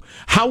do.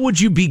 How would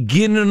you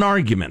begin an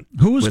argument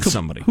with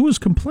somebody? Who was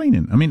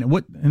complaining? I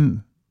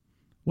mean,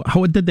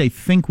 how did they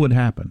think would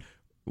happen?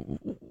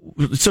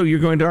 So you're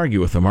going to argue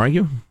with them, are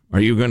you? Are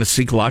you going to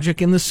seek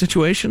logic in this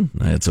situation?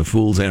 It's a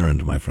fool's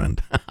errand, my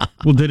friend.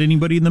 Well, did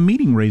anybody in the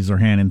meeting raise their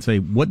hand and say,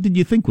 what did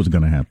you think was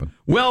going to happen?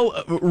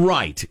 Well,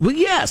 right. Well,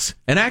 yes.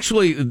 And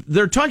actually,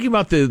 they're talking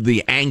about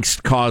the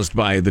angst caused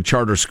by the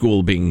charter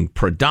school being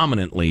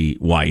predominantly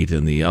white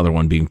and the other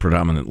one being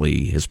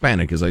predominantly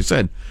Hispanic, as I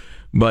said.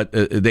 But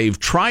they've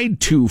tried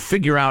to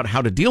figure out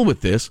how to deal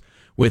with this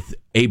with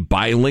a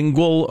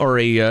bilingual or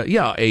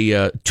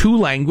a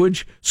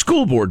two-language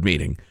school board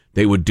meeting.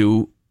 They would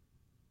do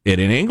it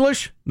in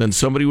English, then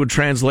somebody would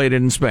translate it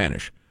in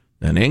Spanish.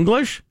 Then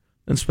English,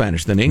 then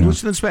Spanish, then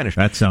English, then Spanish.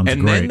 That sounds great.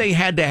 And then they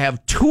had to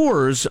have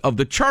tours of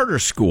the charter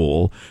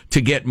school to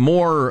get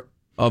more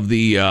of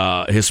the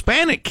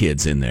Hispanic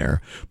kids in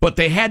there, but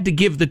they had to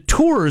give the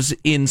tours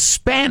in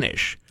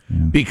Spanish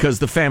because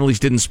the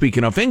families didn't speak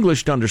enough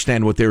English to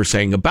understand what they were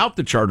saying about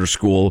the charter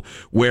school,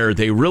 where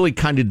they really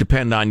kind of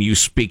depend on you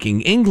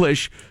speaking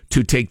English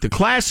to take the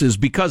classes,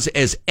 because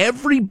as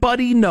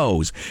everybody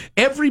knows,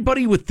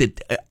 everybody with the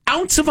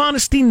ounce of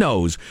honesty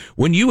knows,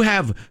 when you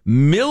have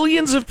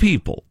millions of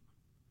people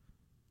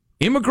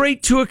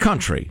immigrate to a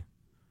country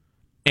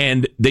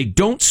and they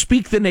don't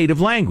speak the native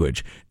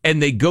language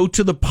and they go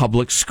to the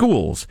public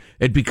schools,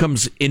 it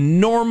becomes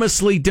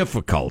enormously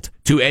difficult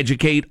to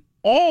educate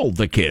all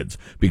the kids,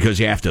 because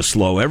you have to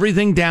slow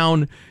everything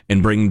down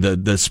and bring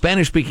the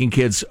Spanish-speaking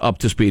kids up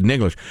to speed in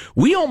English.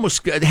 We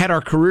almost had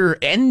our career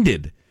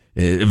ended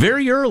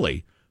very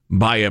early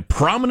by a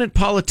prominent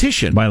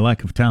politician. By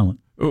lack of talent.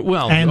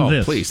 Well,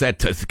 please, that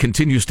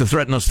continues to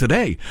threaten us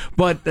today.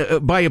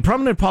 But by a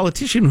prominent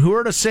politician who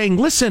heard us saying,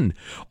 listen,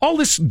 all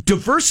this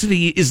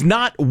diversity is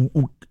not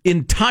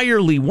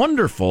entirely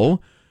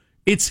wonderful.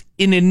 It's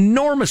an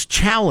enormous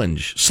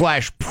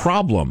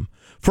challenge/problem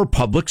for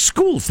public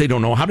schools. They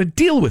don't know how to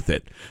deal with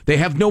it. They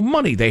have no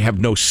money. They have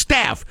no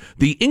staff.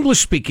 The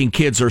English-speaking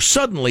kids are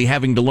suddenly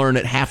having to learn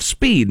at half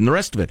speed and the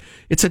rest of it.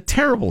 It's a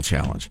terrible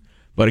challenge.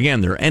 But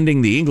again, they're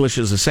ending the English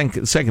as a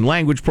second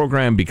language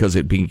program because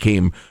it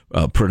became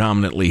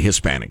predominantly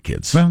Hispanic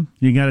kids. Well,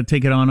 you got to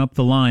take it on up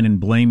the line and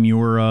blame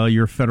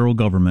your federal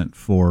government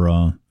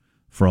for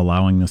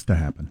allowing this to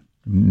happen.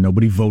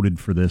 Nobody voted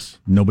for this.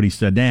 Nobody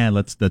said,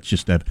 let's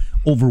just have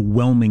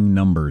overwhelming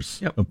numbers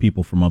of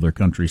people from other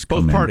countries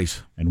come Both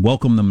parties. And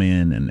welcome them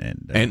in.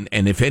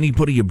 And if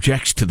anybody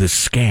objects to this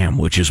scam,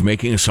 which is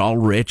making us all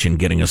rich and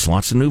getting us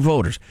lots of new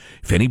voters,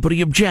 if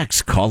anybody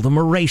objects, call them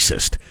a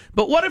racist.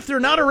 But what if they're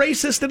not a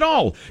racist at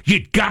all?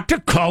 You got to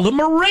call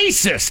them a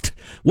racist.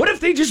 What if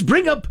they just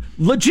bring up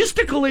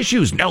logistical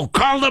issues? No,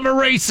 call them a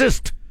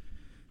racist.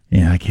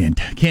 Yeah, I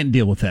can't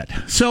deal with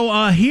that.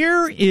 So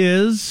here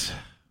is...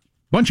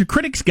 bunch of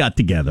critics got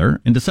together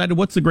and decided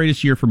what's the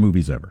greatest year for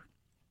movies ever.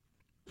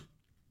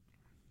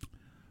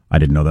 I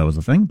didn't know that was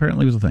a thing.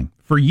 Apparently it was a thing.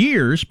 For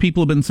years,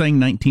 people have been saying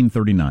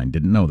 1939.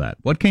 Didn't know that.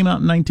 What came out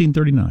in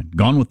 1939?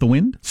 Gone with the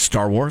Wind?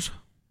 Star Wars.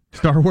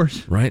 Star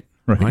Wars? Right.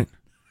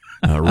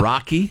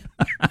 Rocky.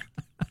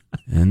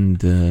 And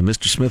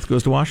Mr. Smith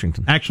Goes to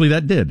Washington. Actually,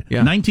 that did.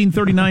 Yeah.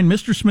 1939,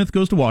 Mr. Smith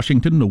Goes to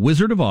Washington, The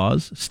Wizard of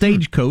Oz,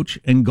 Stagecoach,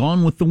 and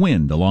Gone with the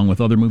Wind, along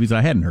with other movies I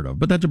hadn't heard of.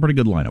 But that's a pretty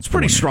good lineup. It's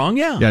pretty strong,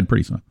 yeah. Yeah,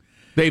 pretty strong.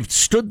 They've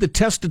stood the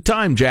test of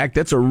time, Jack.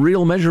 That's a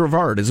real measure of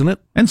art, isn't it?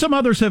 And some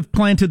others have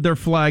planted their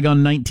flag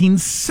on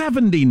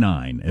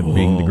 1979 as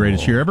being the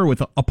greatest year ever,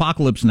 with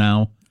Apocalypse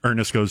Now.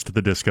 Ernest Goes to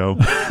the Disco.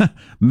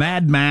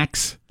 Mad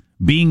Max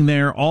being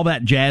there, all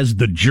that jazz,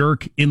 The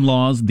Jerk, The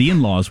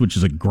In-Laws, which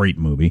is a great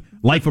movie,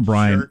 Life of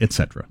Brian,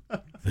 etc.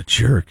 The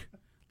Jerk.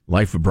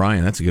 Life of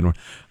Brian, that's a good one.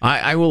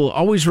 I will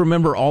always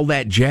remember all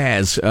that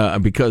jazz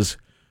because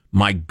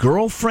my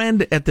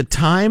girlfriend at the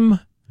time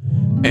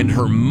and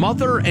her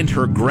mother and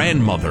her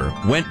grandmother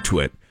went to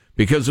it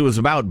because it was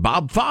about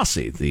Bob Fosse,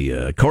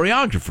 the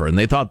choreographer, and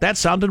they thought that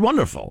sounded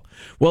wonderful.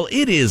 Well,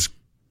 it is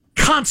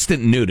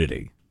constant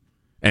nudity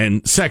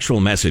and sexual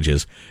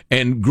messages.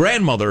 And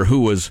grandmother,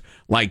 who was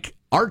like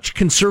arch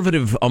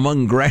conservative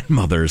among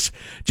grandmothers,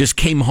 just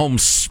came home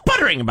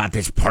sputtering about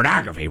this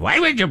pornography. Why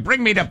would you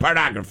bring me to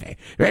pornography?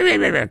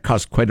 It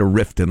caused quite a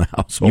rift in the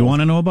household. You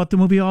want to know about the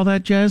movie All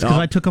That Jazz? Because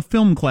I took a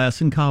film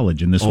class in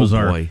college, and this was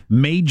our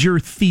major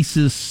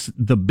thesis.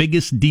 The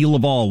biggest deal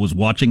of all was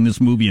watching this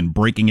movie and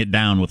breaking it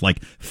down with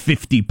like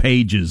 50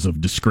 pages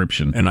of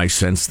description. And I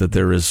sense that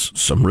there is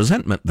some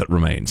resentment that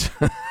remains.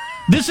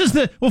 This is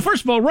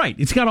first of all, right.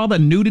 It's got all the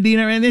nudity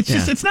and everything. It's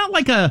just,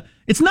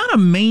 it's not a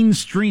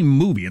mainstream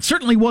movie. It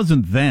certainly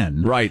wasn't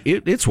then. Right.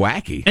 It's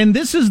wacky. And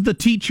this is the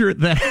teacher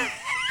that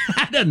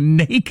had a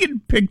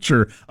naked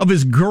picture of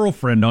his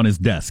girlfriend on his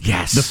desk.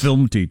 Yes. The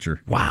film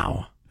teacher.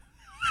 Wow.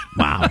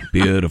 Wow,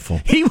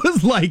 beautiful. He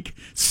was like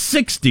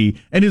 60,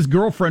 and his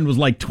girlfriend was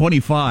like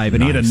 25,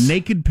 and he had a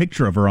naked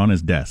picture of her on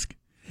his desk.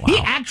 Wow. He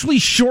actually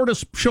showed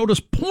us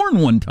porn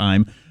one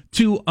time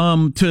to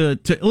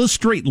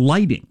illustrate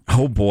lighting.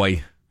 Oh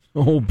boy.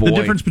 The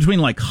difference between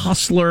like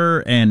Hustler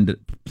and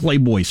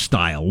Playboy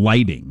style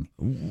lighting.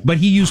 But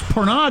he used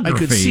pornography. I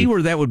could see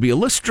where that would be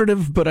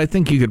illustrative, but I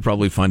think you could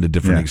probably find a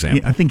different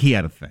example. I think he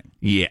had a thing.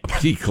 Yeah,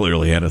 he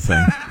clearly had a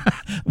thing.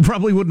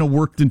 Probably wouldn't have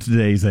worked in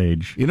today's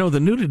age. You know, the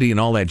nudity and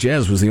all that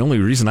jazz was the only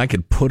reason I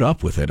could put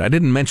up with it. I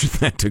didn't mention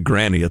that to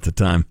Granny at the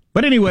time.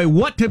 But anyway,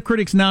 what have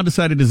critics now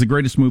decided is the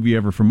greatest movie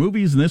ever for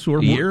movies? And this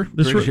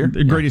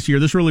greatest year.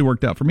 This really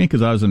worked out for me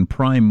because I was in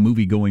prime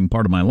movie-going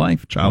part of my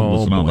life,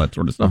 childless and all that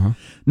sort of stuff.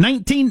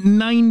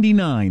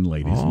 1999,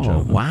 ladies and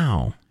gentlemen.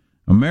 Wow.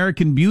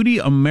 American Beauty,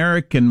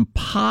 American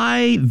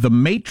Pie, The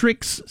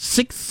Matrix,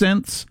 Sixth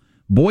Sense,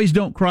 Boys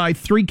Don't Cry,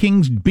 Three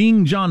Kings,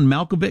 Being John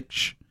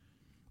Malkovich,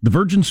 The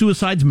Virgin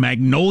Suicides,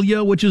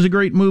 Magnolia, which is a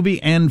great movie,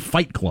 and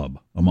Fight Club,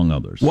 among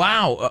others.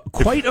 Wow,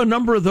 quite a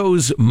number of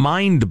those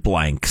mind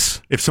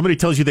blanks. If somebody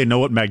tells you they know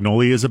what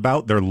Magnolia is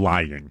about, they're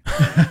lying.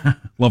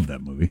 Love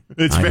that movie.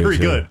 It's very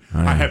good.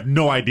 I have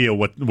no idea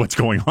what's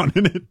going on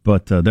in it.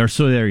 But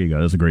there you go.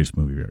 That's the greatest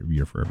movie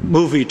year for everyone.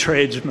 Movie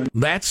tradesman.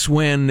 That's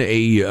when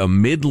a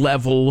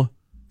mid-level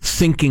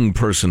thinking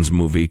person's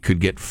movie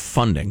could get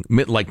funding,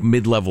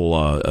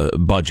 mid-level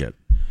budget.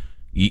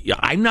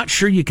 I'm not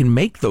sure you can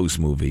make those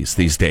movies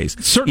these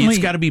days. Certainly,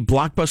 it's got to be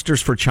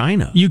blockbusters for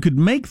China. You could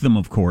make them,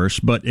 of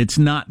course, but it's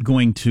not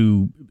going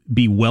to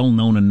be well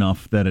known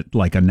enough that it's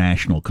like a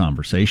national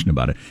conversation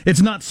about it.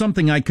 It's not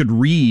something I could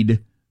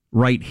read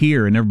right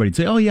here and everybody'd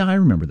say, "Oh yeah, I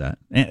remember that."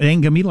 It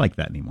ain't gonna be like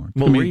that anymore.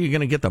 Well, where are you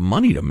going to get the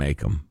money to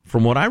make them?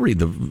 From what I read,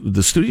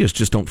 the studios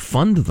just don't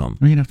fund them.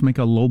 You'd have to make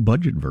a low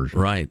budget version,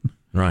 right?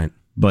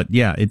 But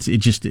yeah,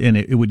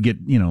 it would get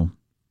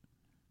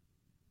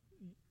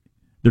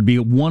there'd be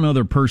one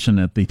other person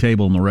at the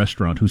table in the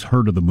restaurant who's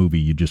heard of the movie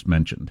you just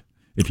mentioned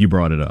if you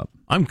brought it up.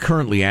 I'm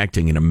currently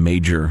acting in a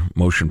major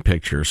motion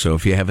picture, so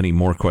if you have any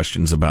more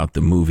questions about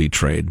the movie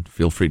trade,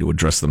 feel free to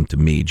address them to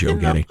me, Joe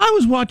Getty. I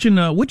was watching,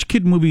 which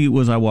kid movie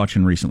was I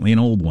watching recently? An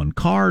old one.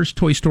 Cars,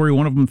 Toy Story,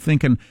 one of them,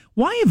 thinking,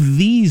 why have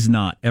these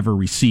not ever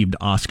received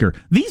Oscar?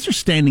 These are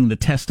standing the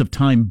test of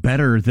time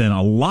better than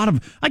a lot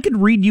of... I could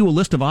read you a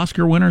list of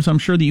Oscar winners, I'm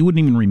sure that you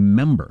wouldn't even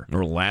remember.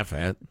 Or laugh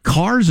at.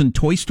 Cars and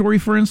Toy Story,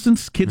 for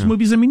instance, kids'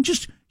 movies, I mean,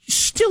 just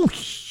still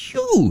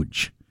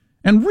huge.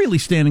 And really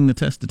standing the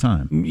test of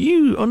time.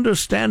 You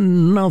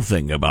understand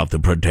nothing about the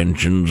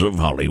pretensions of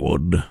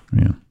Hollywood.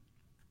 Yeah.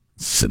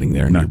 Sitting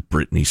there in your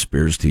Britney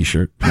Spears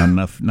t-shirt. Not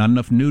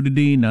enough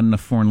nudity, not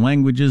enough foreign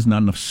languages, not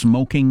enough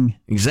smoking.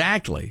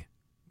 Exactly.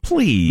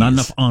 Please. Not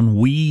enough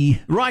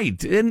ennui.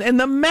 Right. And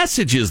the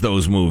messages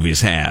those movies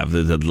have.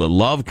 The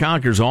love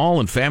conquers all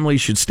and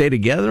families should stay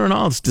together and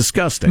all. It's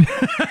disgusting.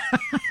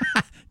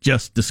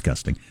 Just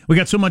disgusting. We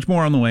got so much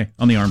more on the way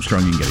on the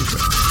Armstrong and Getty Show.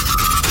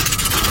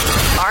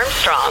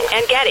 Armstrong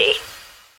and Getty.